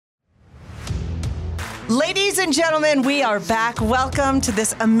Ladies and gentlemen, we are back. Welcome to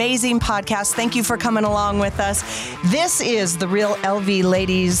this amazing podcast. Thank you for coming along with us. This is the Real LV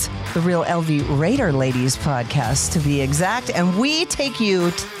Ladies, the Real LV Raider Ladies podcast, to be exact. And we take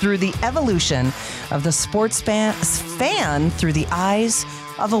you through the evolution of the sports fan through the eyes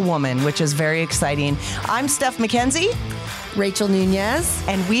of a woman, which is very exciting. I'm Steph McKenzie. Rachel Nunez.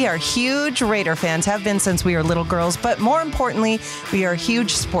 And we are huge Raider fans, have been since we were little girls, but more importantly, we are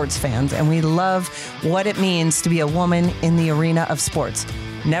huge sports fans, and we love what it means to be a woman in the arena of sports.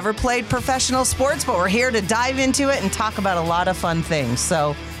 Never played professional sports, but we're here to dive into it and talk about a lot of fun things.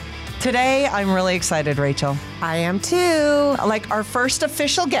 So today, I'm really excited, Rachel. I am too. Like our first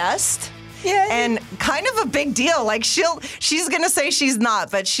official guest. Yay. And kind of a big deal. Like she's going to say she's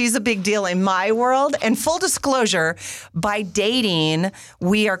not, but she's a big deal in my world. And full disclosure, by dating,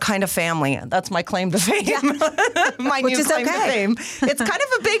 we are kind of family. That's my claim to fame. Yeah. My Which new is claim to okay. fame. It's kind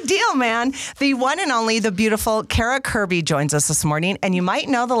of a big deal, man. The one and only, the beautiful Cara Kirby joins us this morning. And you might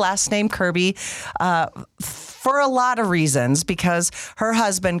know the last name Kirby for a lot of reasons, because her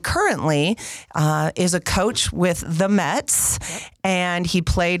husband currently is a coach with the Mets, and he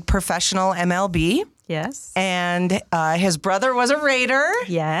played professional MLB. Yes. And his brother was a Raider.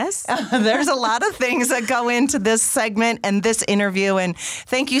 Yes. There's a lot of things that go into this segment and this interview, and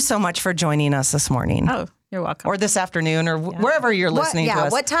thank you so much for joining us this morning. Oh, you're welcome. Or this afternoon, or wherever you're listening to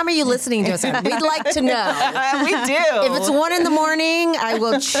us. What time are you listening to us at? We'd like to know. We do. If it's 1 a.m, I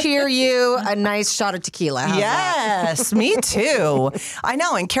will cheer you a nice shot of tequila. How's Yes, me too. I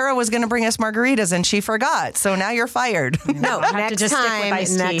know. And Cara was going to bring us margaritas, and she forgot. So now you're fired. No,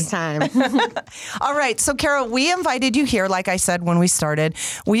 next time. All right. So, Cara, we invited you here, like I said when we started.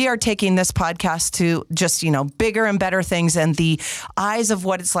 We are taking this podcast to just, bigger and better things and the eyes of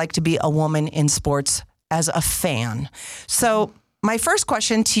what it's like to be a woman in sports as a fan. So my first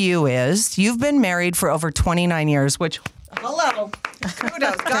question to you is, you've been married for over 29 years, which, hello,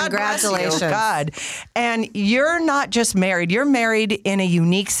 kudos, God Congratulations. bless you, God. And you're not just married, you're married in a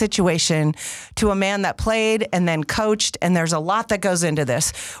unique situation to a man that played and then coached, and there's a lot that goes into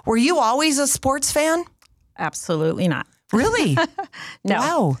this. Were you always a sports fan? Absolutely not. Really?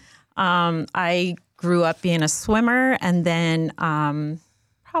 No. Wow. I grew up being a swimmer, and then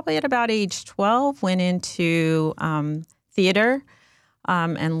probably at about age 12, went into theater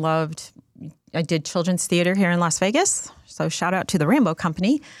and loved. I did children's theater here in Las Vegas, so shout out to the Rainbow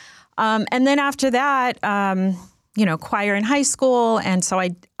Company. And then after that, choir in high school, and so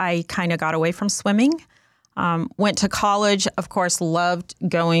I kind of got away from swimming. Went to college, of course, loved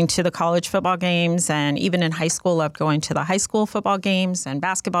going to the college football games, and even in high school, loved going to the high school football games and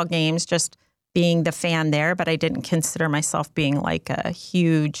basketball games, just being the fan there, but I didn't consider myself being like a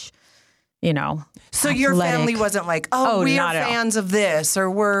huge, So your family wasn't like, we are fans of this, or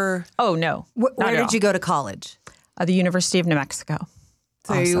we're... Oh, no. Where did you go to college? The University of New Mexico.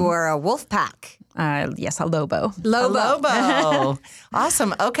 So you were a wolf pack. Yes, a Lobo. A Lobo.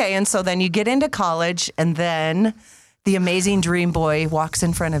 Awesome. Okay, and so then you get into college, and then the amazing dream boy walks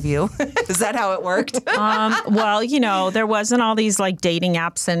in front of you. Is that how it worked? Well, there wasn't all these like dating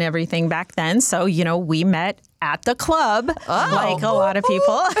apps and everything back then. So, we met at the club, like a lot of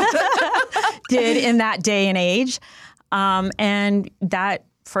people did in that day and age. And that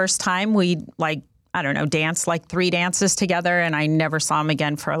first time we danced like 3 dances together, and I never saw him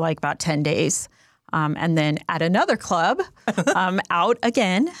again for like about 10 days. And then at another club, out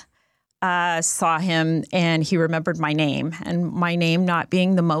again, saw him, and he remembered my name. And my name not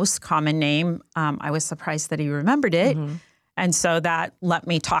being the most common name, I was surprised that he remembered it. Mm-hmm. And so that let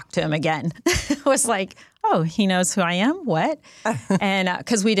me talk to him again. It was like, oh, he knows who I am? What? And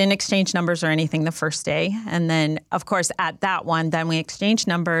because we didn't exchange numbers or anything the first day. And then, of course, at that one, then we exchanged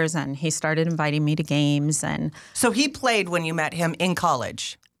numbers, and he started inviting me to games. And so he played when you met him in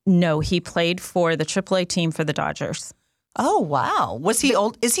college? No, he played for the AAA team for the Dodgers. Oh, wow. Was he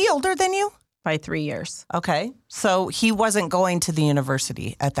old? Is he older than you? By 3 years. Okay. So he wasn't going to the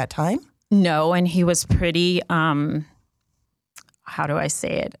university at that time? No, and he was pretty, how do I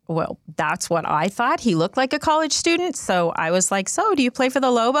say it? Well, that's what I thought. He looked like a college student. So I was like, so do you play for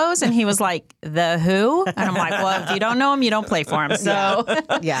the Lobos? And he was like, the who? And I'm like, well, if you don't know him, you don't play for him. So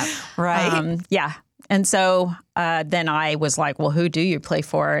yeah. Right. Yeah. And so then I was like, well, who do you play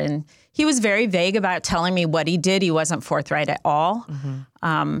for? And he was very vague about telling me what he did. He wasn't forthright at all.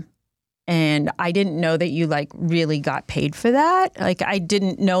 Mm-hmm. And I didn't know that you really got paid for that. I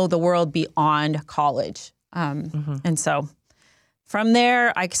didn't know the world beyond college. And so from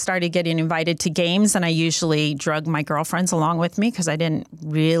there, I started getting invited to games, and I usually drug my girlfriends along with me because I didn't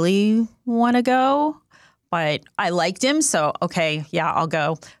really want to go, but I liked him. So, okay, yeah, I'll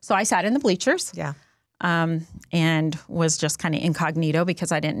go. So I sat in the bleachers. Yeah. and was just kind of incognito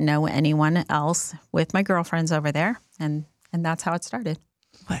because I didn't know anyone else with my girlfriends over there. And that's how it started.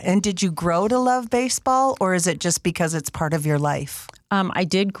 And did you grow to love baseball, or is it just because it's part of your life? I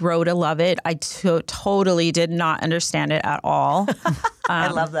did grow to love it. I totally did not understand it at all. I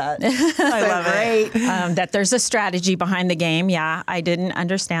love that. I love it. That there's a strategy behind the game. Yeah, I didn't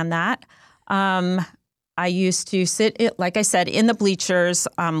understand that. I used to sit, like I said, in the bleachers.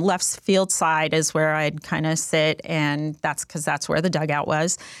 Left field side is where I'd kind of sit, and that's because that's where the dugout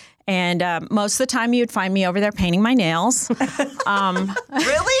was. And most of the time, you'd find me over there painting my nails. Really?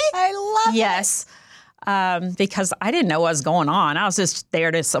 I love it. Yes. Because I didn't know what was going on. I was just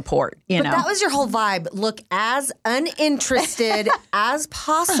there to support, you know. That was your whole vibe. Look as uninterested as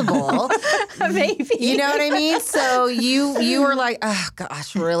possible. Maybe. You know what I mean? So you were like, oh,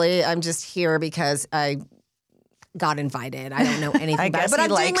 gosh, really? I'm just here because I got invited. I don't know anything I about guess it, but he I'm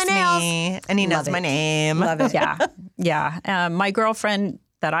doing likes my nails. me, and he knows my name. Love it. Yeah. Yeah. My girlfriend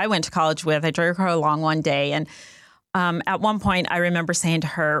that I went to college with, I drug her along one day. And at one point, I remember saying to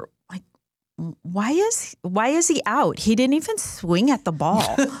her, like, why is he out? He didn't even swing at the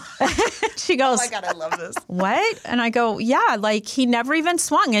ball. She goes, Oh my God, I love this. what? And I go, yeah, like he never even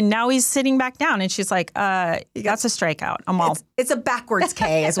swung and now he's sitting back down. And she's like, that's a strikeout. I'm all, It's a backwards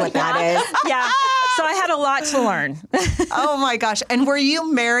K is what that is. yeah. So I had a lot to learn. Oh my gosh. And were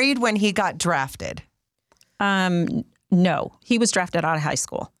you married when he got drafted? No, he was drafted out of high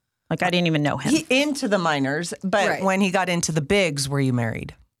school. Like I didn't even know him. Into the minors, but Right. when he got into the bigs, were you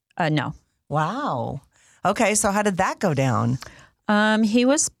married? No. Wow. Okay, so how did that go down? He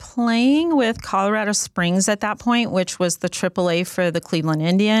was playing with Colorado Springs at that point, which was the AAA for the Cleveland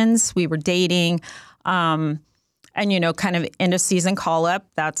Indians. We were dating, and, you know, kind of end of season call up.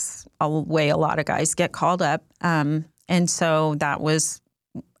 That's a way a lot of guys get called up. And so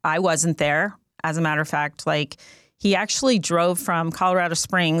I wasn't there. As a matter of fact, like he actually drove from Colorado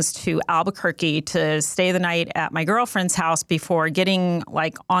Springs to Albuquerque to stay the night at my girlfriend's house before getting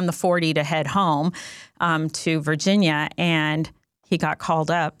like on the 40 to head home to Virginia. And he got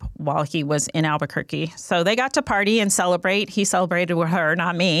called up while he was in Albuquerque. So they got to party and celebrate. He celebrated with her,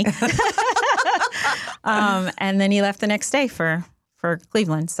 not me. And then he left the next day for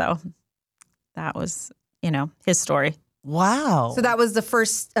Cleveland. So that was, you know, his story. Wow. So that was the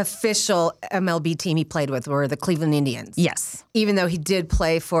first official MLB team he played with were the Cleveland Indians. Yes. Even though he did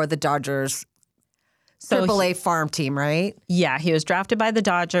play for the Dodgers AAA farm team, right? Yeah, he was drafted by the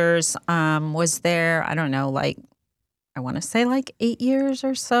Dodgers, was there, I don't know, like, I want to say like 8 years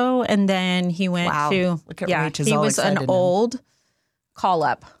or so. And then he went Wow. to, Look at yeah, Rach is he all was excited an now. old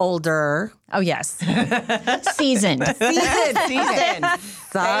call-up. Older. Oh, yes. Seasoned. Season.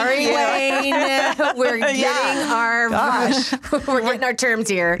 Sorry, Wayne. We're getting we're getting our terms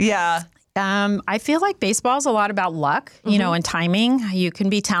here. Yeah. I feel like baseball is a lot about luck, you know, and timing. You can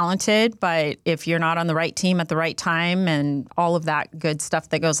be talented, but if you're not on the right team at the right time and all of that good stuff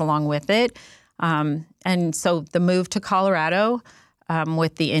that goes along with it. And so the move to Colorado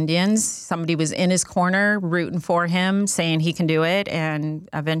with the Indians, somebody was in his corner rooting for him, saying he can do it. And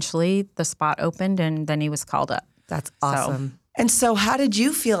eventually the spot opened and then he was called up. That's awesome. And so how did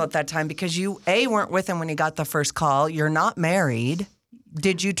you feel at that time? Because you, weren't with him when he got the first call. You're not married.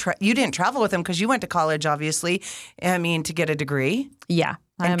 Did you you didn't travel with him because you went to college, obviously, I mean, to get a degree. Yeah.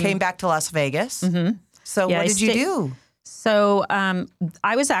 And came back to Las Vegas. Mm-hmm. So Yeah, what I did you do? So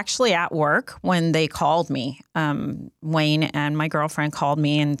I was actually at work when they called me. Wayne and my girlfriend called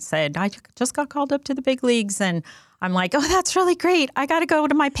me and said, I just got called up to the big leagues. And I'm like, oh, that's really great. I got to go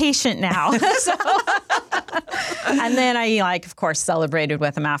to my patient now. And then I, of course, celebrated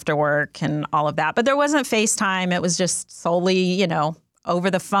with him after work and all of that. But there wasn't FaceTime. It was just solely, you know,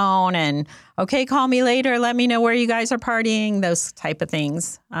 over the phone and, okay, call me later. Let me know where you guys are partying, those type of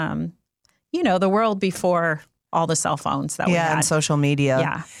things. You know, the world before all the cell phones that we had. And social media.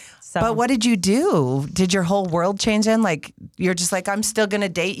 Yeah. So, But what did you do? Did your whole world change then? Like, you're just like, I'm still going to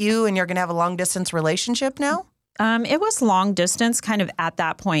date you and you're going to have a long distance relationship now? it was long distance kind of at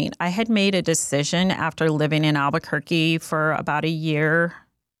that point. I had made a decision after living in Albuquerque for about a year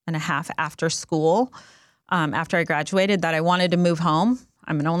and a half after school, after I graduated, that I wanted to move home.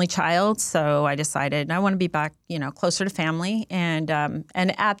 I'm an only child, so I decided I want to be back, closer to family. And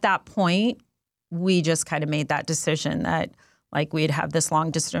at that point, we just kind of made that decision that we'd have this long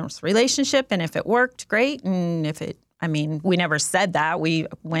distance relationship, and if it worked, great. And if we never said that. We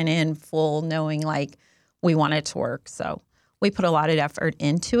went in full knowing we wanted it to work. So we put a lot of effort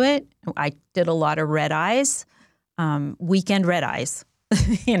into it. I did a lot of red eyes, weekend red eyes,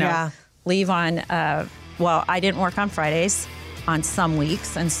 Yeah. leave on, I didn't work on Fridays. on some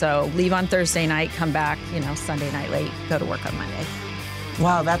weeks. And so leave on Thursday night, come back, Sunday night late, go to work on Monday.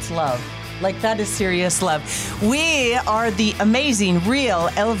 Wow, that's love. Like, that is serious love. We are the amazing Real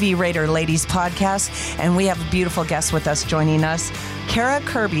LV Raider Ladies podcast, and we have a beautiful guest with us joining us. Cara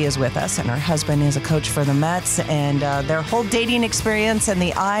Kirby is with us, and her husband is a coach for the Mets, and their whole dating experience and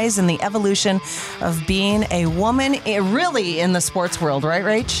the eyes and the evolution of being a woman really in the sports world, right,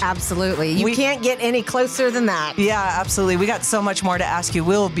 Rach? Absolutely. You can't get any closer than that. Yeah, absolutely. We got so much more to ask you.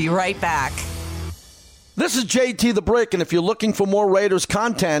 We'll be right back. This is JT the Brick, and if you're looking for more Raiders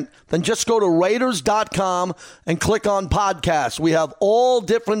content, then just go to Raiders.com and click on podcasts. We have all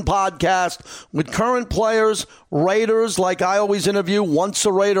different podcasts with current players, Raiders, like I always interview, once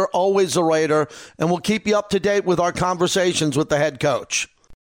a Raider, always a Raider, and we'll keep you up to date with our conversations with the head coach.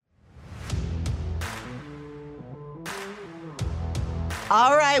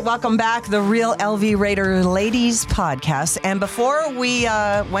 All right, welcome back, the Real LV Raider Ladies podcast. And before we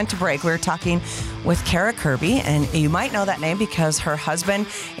went to break, we were talking with Cara Kirby, and you might know that name because her husband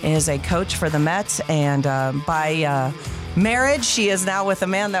is a coach for the Mets, and by marriage, she is now with a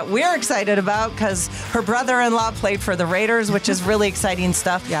man that we're excited about because her brother-in-law played for the Raiders, which is really exciting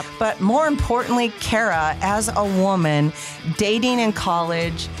stuff. Yep. But more importantly, Cara, as a woman, dating in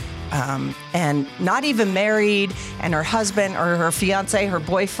college, and not even married, and her husband or her fiance, her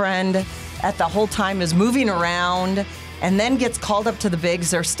boyfriend, at the whole time is moving around and then gets called up to the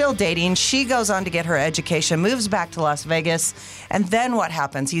bigs. They're still dating. She goes on to get her education, moves back to Las Vegas, and then what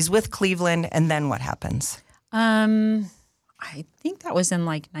happens? He's with Cleveland, and then what happens? I think that was in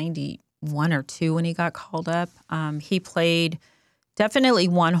like 91 or 2 when he got called up. He played definitely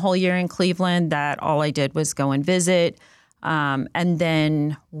one whole year in Cleveland that all I did was go and visit. And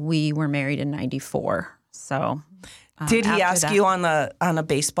then we were married in 94. So, did he ask you on a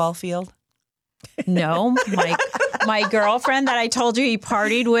baseball field? No, my girlfriend that I told you he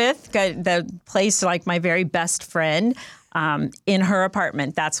partied with, that place like my very best friend, in her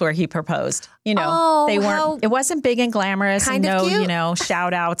apartment. That's where he proposed. They weren't. It wasn't big and glamorous, and no,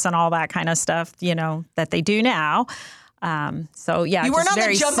 shout outs and all that kind of stuff. That they do now. So yeah, you weren't on the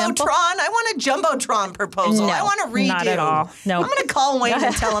Jumbotron. Simple. I want a Jumbotron proposal. No, I want a redo. Not at all. No, I'm going to call Wayne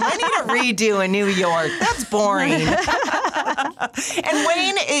and tell him I need a redo in New York. That's boring. And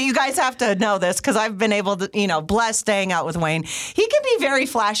Wayne, you guys have to know this because I've been able to, blessed staying out with Wayne. He can be very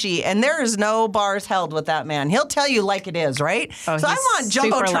flashy, and there is no bars held with that man. He'll tell you like it is, right? Oh, so I want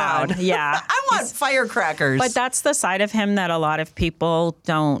Jumbotron. Loud. Yeah, I want firecrackers. But that's the side of him that a lot of people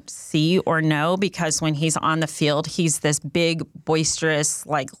don't see or know, because when he's on the field, he's this big, boisterous,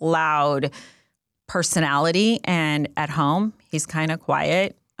 like loud personality, and at home he's kind of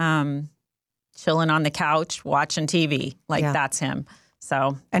quiet, chilling on the couch watching TV. That's him.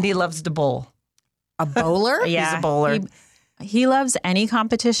 So, and he loves to bowl. A bowler? Yeah, he's a bowler. He loves any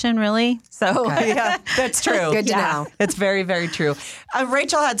competition, really. So yeah, that's true. Good to know. It's very, very true.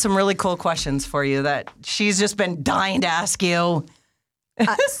 Rachel had some really cool questions for you that she's just been dying to ask you.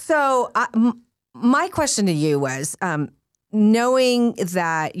 My question to you was, knowing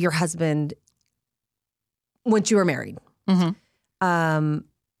that your husband, once you were married,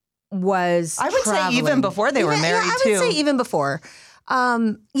 was I would say even before they were married, I would say even before.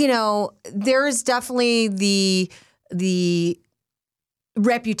 There's definitely the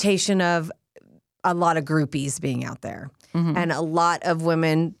reputation of a lot of groupies being out there. And a lot of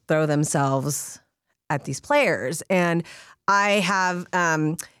women throw themselves at these players. And I have,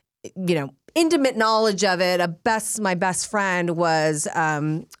 intimate knowledge of it. My best friend was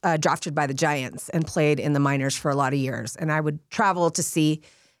drafted by the Giants and played in the minors for a lot of years. And I would travel to see,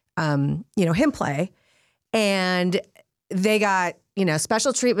 him play. And they got,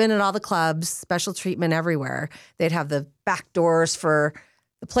 special treatment at all the clubs, special treatment everywhere. They'd have the back doors for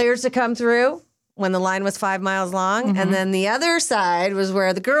the players to come through when the line was 5 miles long. And then the other side was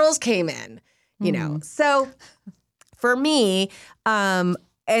where the girls came in, So for me, and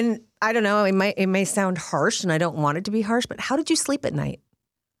I don't know, it may sound harsh, and I don't want it to be harsh, but how did you sleep at night?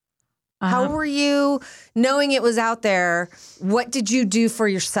 How were you, knowing it was out there, what did you do for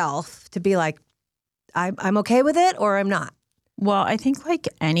yourself to be like, I'm okay with it or I'm not? Well, I think like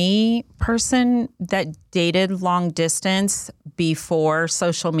any person that dated long distance before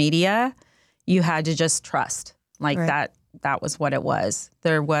social media, you had to just trust. Like that was what it was.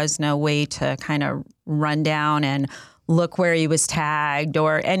 There was no way to kind of run down and look where he was tagged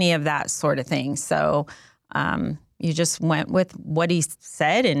or any of that sort of thing. So you just went with what he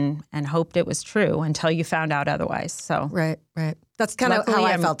said and hoped it was true until you found out otherwise. So Right. That's kind of how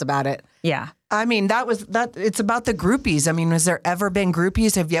I felt about it. Yeah. I mean, it's about the groupies. I mean, has there ever been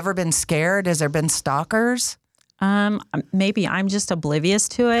groupies? Have you ever been scared? Has there been stalkers? Maybe I'm just oblivious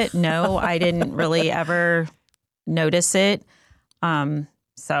to it. No, I didn't really ever notice it.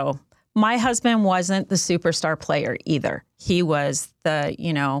 So my husband wasn't the superstar player either. He was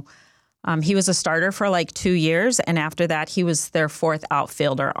he was a starter for like 2 years. And after that, he was their fourth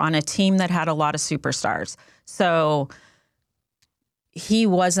outfielder on a team that had a lot of superstars. So he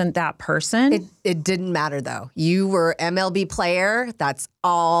wasn't that person. It didn't matter, though. You were MLB player. That's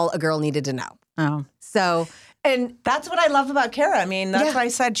all a girl needed to know. Oh. So... And that's what I love about Cara. I mean, that's why I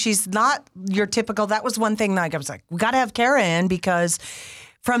said she's not your typical. That was one thing that I was like, we got to have Cara in because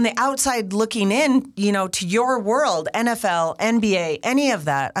from the outside looking in, to your world, NFL, NBA, any of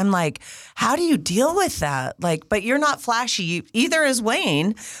that, I'm like, how do you deal with that? But you're not flashy. Either is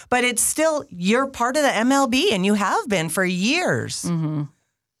Wayne, but it's still, you're part of the MLB and you have been for years. Mm-hmm.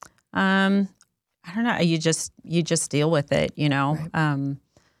 I don't know. You just deal with it, Right.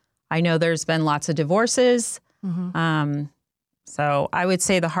 I know there's been lots of divorces. Mm-hmm. So I would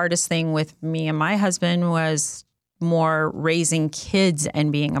say the hardest thing with me and my husband was more raising kids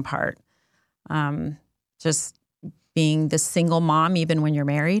and being apart. Just being the single mom, even when you're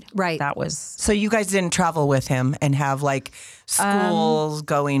married. Right. That was. So you guys didn't travel with him and have schools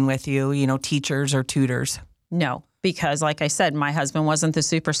going with you, teachers or tutors? No, because like I said, my husband wasn't the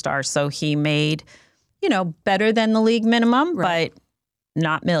superstar. So he made, better than the league minimum, right. But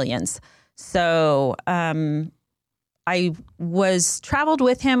not millions. So I traveled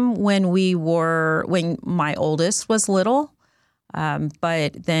with him when my oldest was little.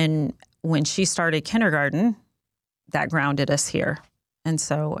 But then when she started kindergarten, that grounded us here. And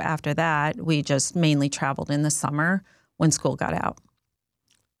so after that, we just mainly traveled in the summer when school got out.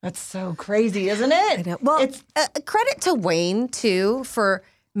 That's so crazy, isn't it? I know. Well, it's credit to Wayne, too, for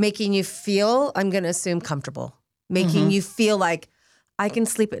making you feel, I'm going to assume, comfortable. Making you feel like I can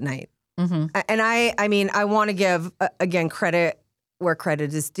sleep at night. Mm-hmm. And I want to give, again, credit where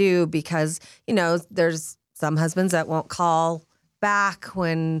credit is due because, there's some husbands that won't call back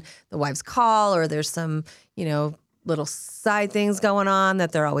when the wives call or there's some, little side things going on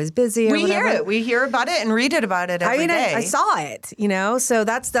that they're always busy or whatever. Hear it. We hear about it and read it about it every day. I saw it, so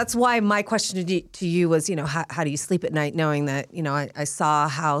that's why my question to you was, how do you sleep at night knowing that, I saw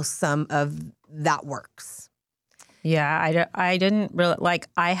how some of that works. Yeah, I didn't really,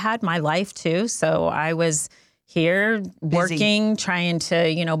 I had my life too, so I was here working, trying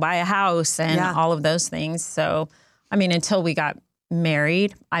to, buy a house and all of those things. So, until we got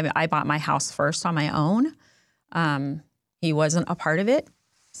married, I bought my house first on my own. He wasn't a part of it.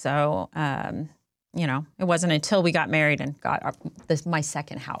 So, it wasn't until we got married and got my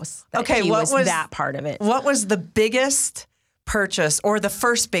second house that he was that part of it. What was the biggest purchase or the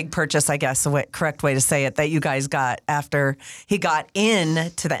first big purchase, I guess, the correct way to say it, that you guys got after he got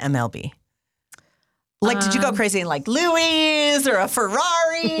into the MLB? Did you go crazy in Louis or a Ferrari?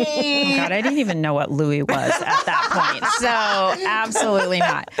 Oh God, I didn't even know what Louis was at that point. So absolutely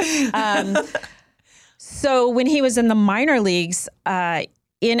not. So when he was in the minor leagues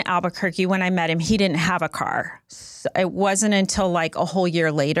in Albuquerque, when I met him, he didn't have a car. So it wasn't until a whole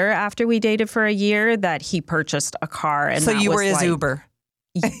year later after we dated for a year that he purchased a car. And so you were his Uber?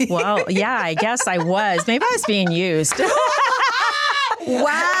 Well, yeah, I guess I was. Maybe I was being used.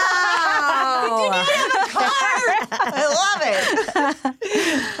 Wow. Did you need a car? I love it.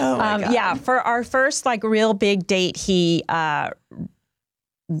 Oh my God. Yeah, for our first real big date, he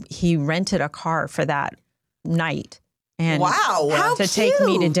rented a car for that night. And wow, to take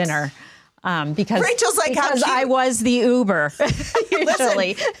me to dinner. Because Rachel's because I was the Uber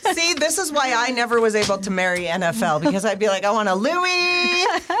usually. Listen, see, this is why I never was able to marry NFL because I'd be like, I want a Louis.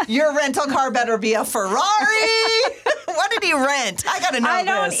 Your rental car better be a Ferrari. What did he rent? I gotta know. I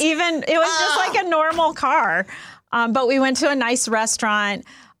don't even. It was just a normal car, but we went to a nice restaurant.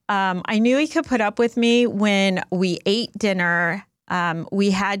 I knew he could put up with me when we ate dinner.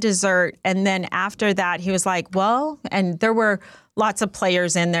 We had dessert, and then after that, he was like, "Well," and there were lots of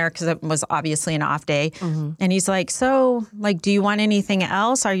players in there because it was obviously an off day. Mm-hmm. And he's like, "So, do you want anything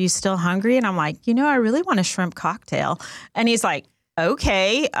else? Are you still hungry?" And I'm like, "I really want a shrimp cocktail." And he's like,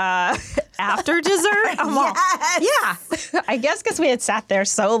 "Okay, after dessert?" I'm all, yeah. I guess because we had sat there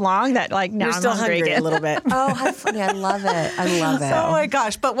so long that now You're I'm still hungry a little bit. Oh, how funny! I love it. I love it. Oh my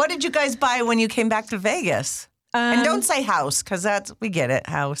gosh! But what did you guys buy when you came back to Vegas? And don't say house because we get it.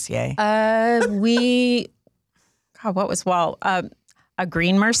 House, yay. A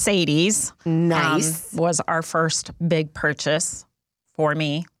green Mercedes. Nice. Was our first big purchase for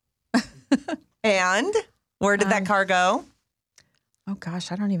me. And where did that car go? Oh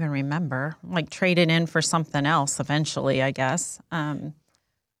gosh, I don't even remember. Traded in for something else eventually, I guess.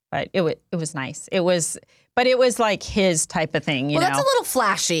 But it was nice. But it was like his type of thing, you know. That's a little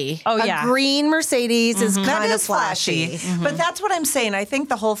flashy. Oh, yeah. A green Mercedes is kind of flashy. But that's what I'm saying. I think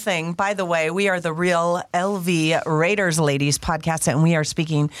the whole thing, by the way, we are the Real LV Raiders Ladies podcast, and we are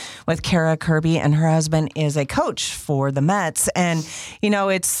speaking with Cara Kirby, and her husband is a coach for the Mets. And, you know,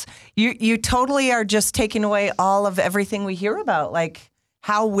 it's you totally are just taking away all of everything we hear about, like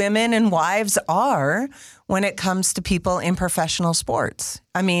how women and wives are when it comes to people in professional sports.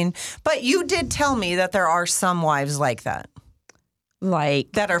 I mean, but you did tell me that there are some wives like that.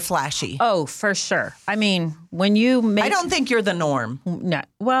 Like that are flashy. Oh, for sure. I mean, when you make... I don't think you're the norm. No.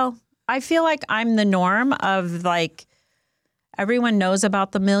 Well, I feel like I'm the norm of like, everyone knows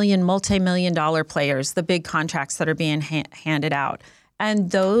about the multi-million-dollar players, the big contracts that are being handed out.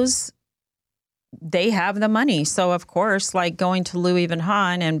 And those... they have the money. So, of course, like going to Louis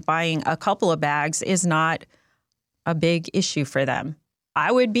Vuitton and buying a couple of bags is not a big issue for them.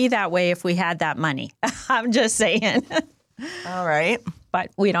 I would be that way if we had that money. I'm just saying. All right.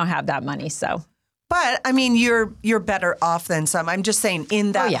 But we don't have that money, so. But, I mean, you're better off than some. I'm just saying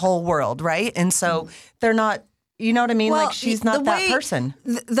in that whole world, right? And so they're not, you know what I mean? Well, like she's not that person.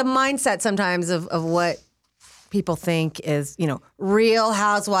 The mindset sometimes of what people think is, you know, Real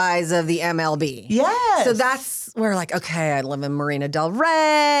Housewives of the MLB. Yes. So that's where like, okay, I live in Marina Del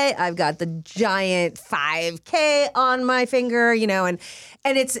Rey. I've got the giant 5K on my finger, you know, and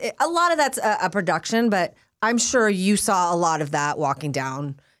it's a lot of that's a production, but I'm sure you saw a lot of that walking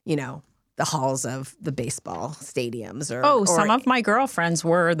down, you know, the halls of the baseball stadiums. Or some of my girlfriends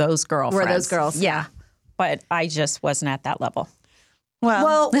were those girlfriends. Were those girls? Yeah. But I just wasn't at that level.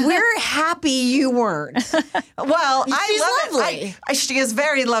 Well, we're happy you weren't. Well, she's lovely. She is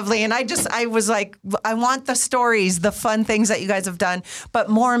very lovely. And I was like, I want the stories, the fun things that you guys have done. But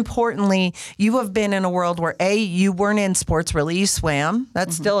more importantly, you have been in a world where, you weren't in sports really. You swam.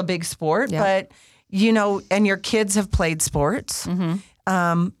 That's still a big sport. Yeah. But, you know, and your kids have played sports.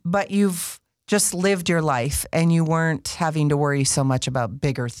 But you've just lived your life and you weren't having to worry so much about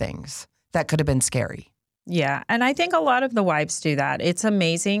bigger things that could have been scary. Yeah, and I think a lot of the wives do that. It's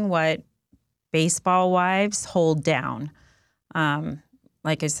amazing what baseball wives hold down.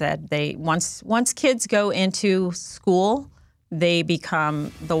 Like I said, they once kids go into school, they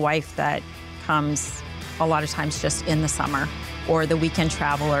become the wife that comes a lot of times just in the summer or the weekend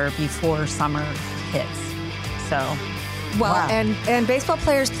traveler before summer hits. So, well, and baseball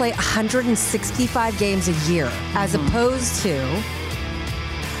players play 165 games a year as opposed to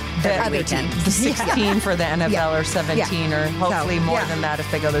the 16 for the NFL or 17 or hopefully more than that if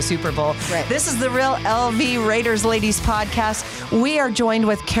they go to the Super Bowl. Right. This is the Real LV Raiders Ladies podcast. We are joined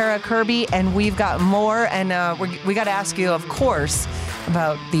with Cara Kirby, and we've got more. And we got to ask you, of course,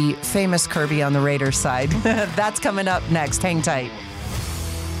 about the famous Kirby on the Raiders side. That's coming up next. Hang tight.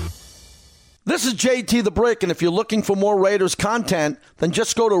 This is JT the Brick, and if you're looking for more Raiders content, then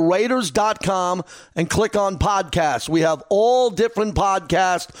just go to Raiders.com and click on podcasts. We have all different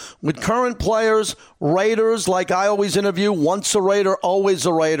podcasts with current players, Raiders, like I always interview, once a Raider, always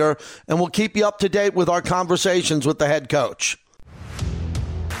a Raider, and we'll keep you up to date with our conversations with the head coach.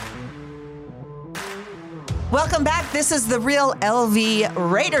 Welcome back. This is the Real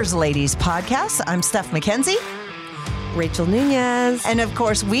LV Raiders Ladies podcast. I'm Steph McKenzie. Rachel Nunez. And of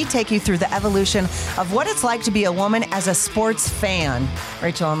course, we take you through the evolution of what it's like to be a woman as a sports fan.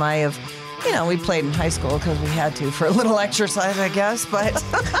 Rachel and I have, you know, we played in high school because we had to for a little exercise, I guess. But,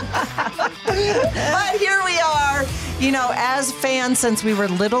 but here we are, you know, as fans since we were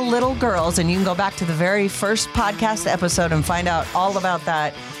little girls. And you can go back to the very first podcast episode and find out all about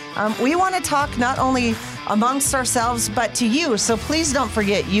that. We want to talk not only amongst ourselves, but to you. So please don't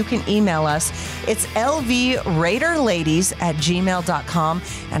forget, you can email us. It's lvraiderladies@gmail.com.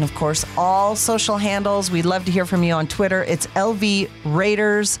 And of course, all social handles. We'd love to hear from you on Twitter. It's LV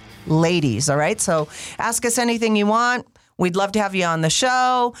Raiders Ladies. All right. So ask us anything you want. We'd love to have you on the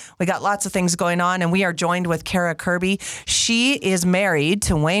show. We got lots of things going on, and we are joined with Cara Kirby. She is married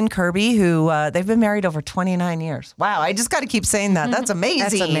to Wayne Kirby, who they've been married over 29 years. Wow, I just got to keep saying that. That's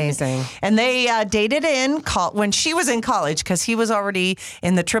amazing. That's amazing. And they dated when she was in college, because he was already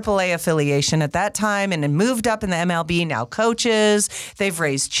in the AAA affiliation at that time and then moved up in the MLB, now coaches. They've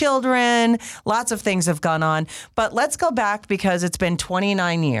raised children. Lots of things have gone on. But let's go back because it's been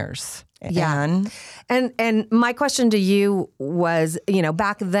 29 years. Yeah. And my question to you was, you know,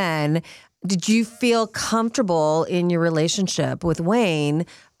 back then, did you feel comfortable in your relationship with Wayne?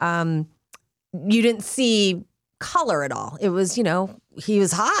 You didn't see color at all. It was, you know, he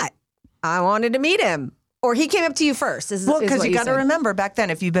was hot. I wanted to meet him. Or he came up to you first. Well, because you got to remember back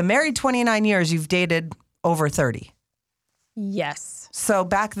then, if you've been married 29 years, you've dated over 30. Yes. So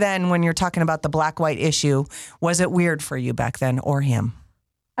back then, when you're talking about the black-white issue, was it weird for you back then or him?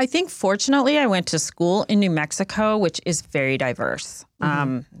 I think fortunately I went to school in New Mexico, which is very diverse.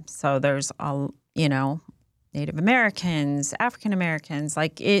 So there's Native Americans, African Americans,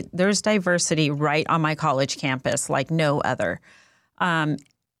 there's diversity right on my college campus like no other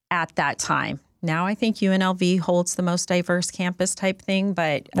at that time. Now I think UNLV holds the most diverse campus type thing,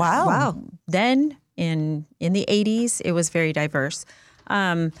 but then in the 80s, it was very diverse.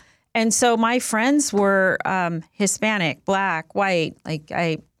 And so my friends were Hispanic, Black, white.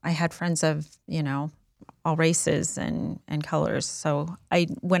 I had friends of, all races and colors. So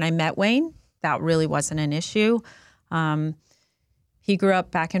when I met Wayne, that really wasn't an issue. He grew up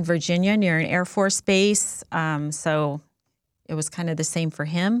back in Virginia near an Air Force base. So it was kind of the same for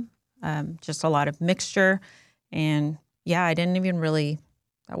him, just a lot of mixture. And I didn't even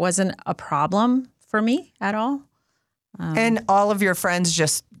that wasn't a problem for me at all. And all of your friends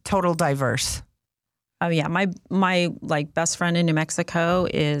just total diverse. Oh yeah, my best friend in New Mexico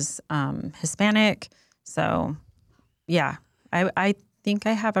is Hispanic, so yeah, I think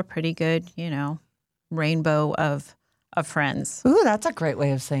I have a pretty good rainbow of friends. Ooh, that's a great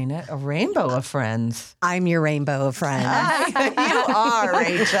way of saying it. A rainbow of friends. I'm your rainbow of friends. You are,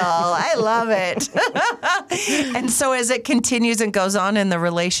 Rachel. I love it. And so as it continues and goes on in the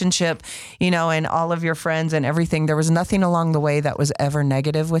relationship, and all of your friends and everything, there was nothing along the way that was ever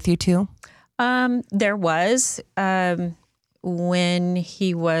negative with you two? There was when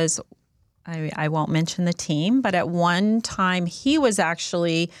he was, I won't mention the team, but at one time he was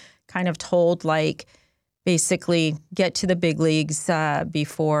actually kind of told basically get to the big leagues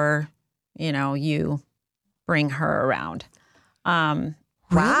before, you bring her around.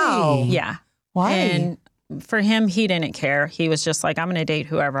 Wow. Yeah. Why? And for him, he didn't care. He was just like, I'm going to date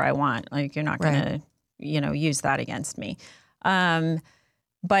whoever I want. You're not going to, use that against me.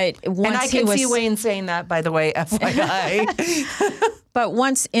 But once and I can see Wayne saying that, by the way, FYI. But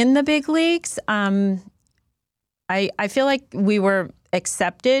once in the big leagues, I feel like we were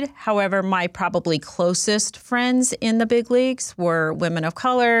accepted. However, my probably closest friends in the big leagues were women of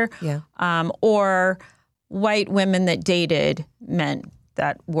color, or white women that dated men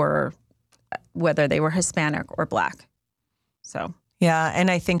that were, whether they were Hispanic or Black. So. Yeah, and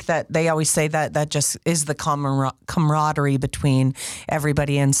I think that they always say that just is the camaraderie between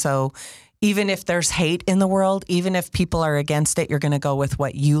everybody. And so even if there's hate in the world, even if people are against it, you're going to go with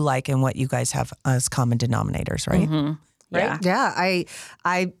what you like and what you guys have as common denominators, right? Mm-hmm. Yeah. Right?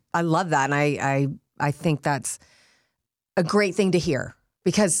 Yeah, I love that. And I think that's a great thing to hear,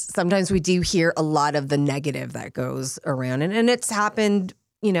 because sometimes we do hear a lot of the negative that goes around. And it's happened,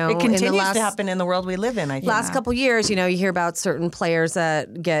 it continues to happen in the world we live in, I think. Last couple years, you hear about certain players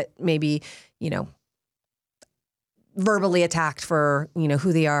that get maybe, verbally attacked for,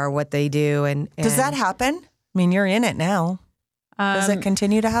 who they are, what they do. And does that happen? I mean, you're in it now. Does it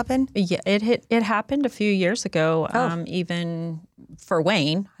continue to happen? Yeah, it happened a few years ago, even for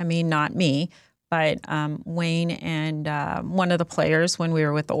Wayne. I mean, not me, but Wayne and one of the players when we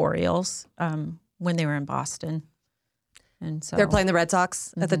were with the Orioles, when they were in Boston. And so they're playing the Red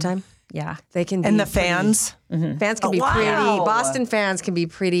Sox at the time? Yeah. They can be and the fans? Fans can be pretty, Boston fans can be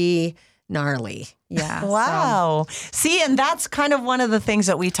pretty gnarly. Yeah. Wow. See, and that's kind of one of the things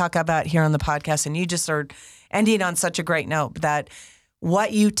that we talk about here on the podcast. And you just are ending on such a great note that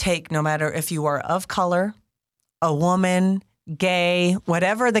what you take, no matter if you are of color, a woman, gay,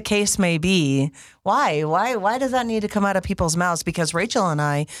 whatever the case may be, why does that need to come out of people's mouths? Because Rachel and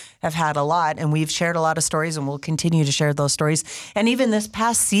I have had a lot, and we've shared a lot of stories, and we'll continue to share those stories. And even this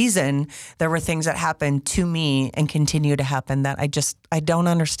past season, there were things that happened to me and continue to happen that I don't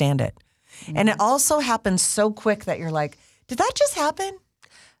understand it. Mm-hmm. And it also happens so quick that you're like, did that just happen?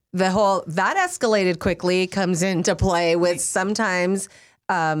 That escalated quickly comes into play with sometimes,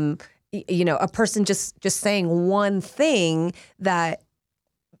 a person just saying one thing that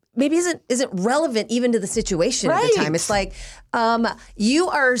maybe isn't relevant even to the situation at the time. It's like, you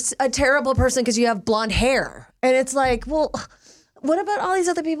are a terrible person because you have blonde hair. And it's like, well, what about all these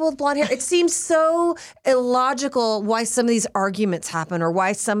other people with blonde hair? It seems so illogical why some of these arguments happen, or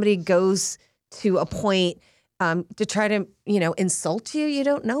why somebody goes to a point to try to, insult you. You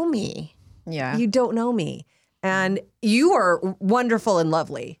don't know me. Yeah. You don't know me. And you are wonderful and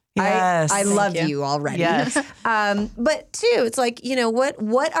lovely. Yes. I love you already. Yes. But too, it's like,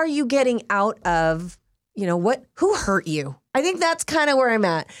 what are you getting out of, who hurt you? I think that's kind of where I'm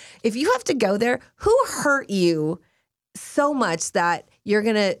at. If you have to go there, who hurt you so much that you're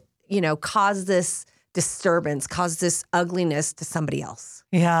going to, cause this disturbance, cause this ugliness to somebody else?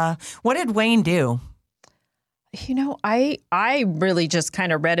 Yeah. What did Wayne do? I really just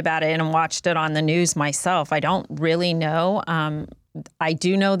kind of read about it and watched it on the news myself. I don't really know. I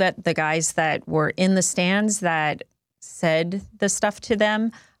do know that the guys that were in the stands that said the stuff to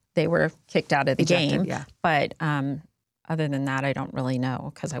them, they were kicked out of the game. Yeah. But other than that, I don't really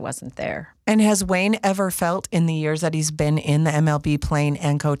know because I wasn't there. And has Wayne ever felt in the years that he's been in the MLB playing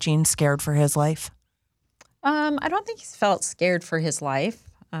and coaching scared for his life? I don't think he's felt scared for his life.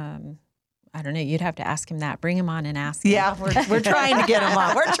 I don't know. You'd have to ask him that. Bring him on and ask him. Yeah, we're trying to get him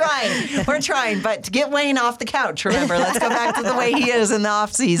on. We're trying. But to get Wayne off the couch, remember, let's go back to the way he is in the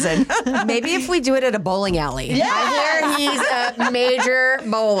off season. Maybe if we do it at a bowling alley. Yeah. I hear he's a major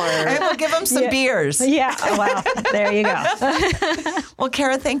bowler. And we'll give him some beers. Yeah. Well, there you go. Well,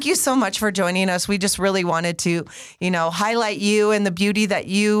 Cara, thank you so much for joining us. We just really wanted to, highlight you and the beauty that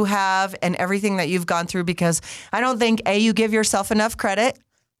you have and everything that you've gone through, because I don't think, you give yourself enough credit.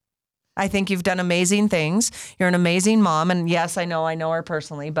 I think you've done amazing things. You're an amazing mom. And yes, I know her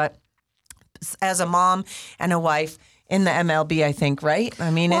personally, but as a mom and a wife in the MLB, I think, right?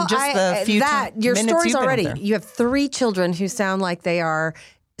 I mean, and just the few your minutes story's you've been already. there. You have 3 children who sound like they are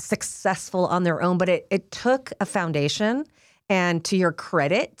successful on their own, but it took a foundation. And to your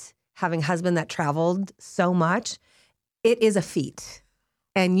credit, having a husband that traveled so much, it is a feat.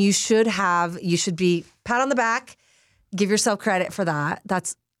 And you should be pat on the back, give yourself credit for that.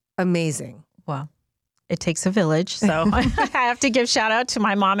 That's amazing. Well, it takes a village. So I have to give shout out to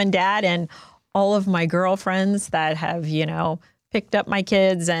my mom and dad and all of my girlfriends that have, picked up my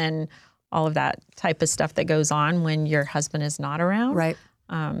kids and all of that type of stuff that goes on when your husband is not around. Right.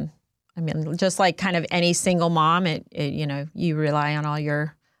 I mean, just like kind of any single mom, you rely on all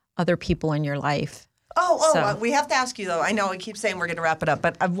your other people in your life. So. We have to ask you, though. I know we keep saying we're going to wrap it up,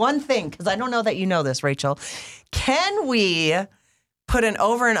 but one thing, because I don't know that you know this, Rachel. Can we put an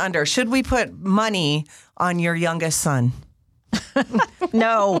over and under? Should we put money on your youngest son?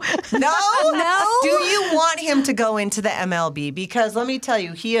 No. No? Do you want him to go into the MLB? Because let me tell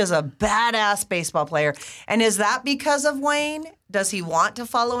you, he is a badass baseball player. And is that because of Wayne? Does he want to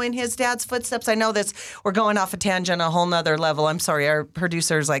follow in his dad's footsteps? I know we're going off a tangent, a whole nother level. I'm sorry, our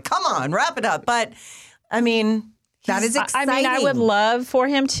producer's like, come on, wrap it up. But, I mean, that is exciting. I would love for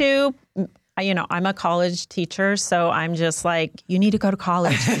him to. I'm a college teacher, so I'm just like, you need to go to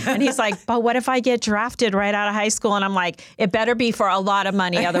college. And he's like, but what if I get drafted right out of high school? And I'm like, it better be for a lot of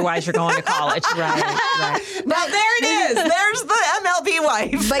money, otherwise you're going to college. Right. Well, there it is. There's the MLB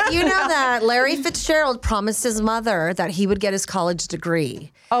wife. But you know that Larry Fitzgerald promised his mother that he would get his college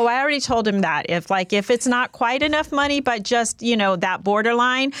degree. Oh, I already told him that. If it's not quite enough money, but just, that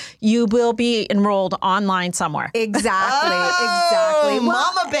borderline, you will be enrolled online somewhere. Exactly. Well,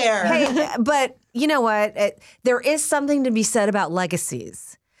 Mama Bear. Hey, but you know what? There is something to be said about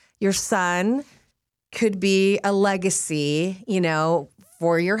legacies. Your son could be a legacy,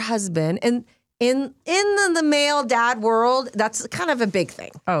 for your husband. And in the male dad world, that's kind of a big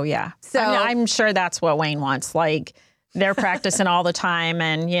thing. Oh, yeah. So I'm sure that's what Wayne wants. Like, they're practicing all the time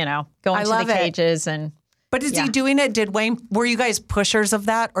and, going to the cages. But is he doing it? Were you guys pushers of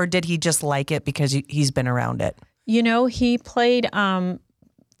that, or did he just like it because he's been around it? He played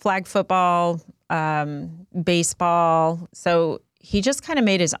flag football, baseball. So he just kind of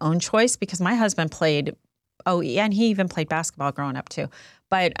made his own choice because my husband played, and he even played basketball growing up too.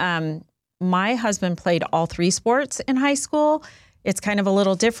 But my husband played all 3 sports in high school. It's kind of a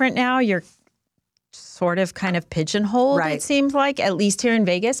little different now. You're sort of kind of pigeonholed, right. It seems like, at least here in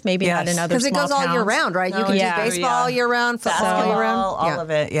Vegas, maybe not in other small towns. Because it goes all year round, right? You can do baseball all year round, football all year round. All of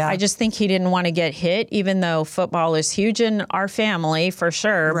it, yeah. I just think he didn't want to get hit, even though football is huge in our family for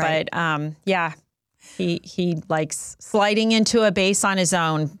sure. Right. But he likes sliding into a base on his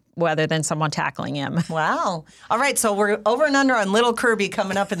own rather than someone tackling him. Wow. All right, so we're over and under on little Kirby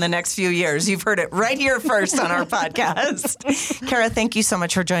coming up in the next few years. You've heard it right here first on our podcast. Cara, thank you so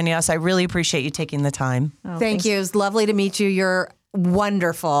much for joining us. I really appreciate you taking the time. Thank you. It was lovely to meet you. You're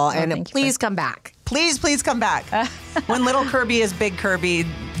wonderful. And please come back. Please come back. When little Kirby is big Kirby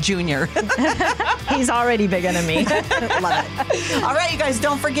Jr. He's already bigger than me. Love it. All right, you guys,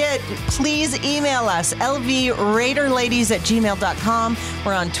 don't forget, please email us, lvraiderladies@gmail.com.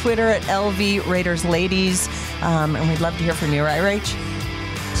 We're on Twitter at lvraidersladies. And we'd love to hear from you, right, Rach?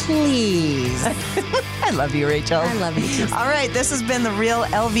 Please. I love you, Rachel. I love you too. All right, this has been the Real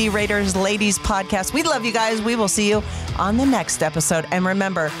LV Raiders Ladies podcast. We love you guys. We will see you on the next episode. And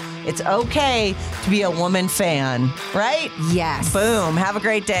remember, it's okay to be a woman fan, right? Yes. Boom. Have a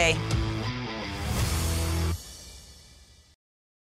great day.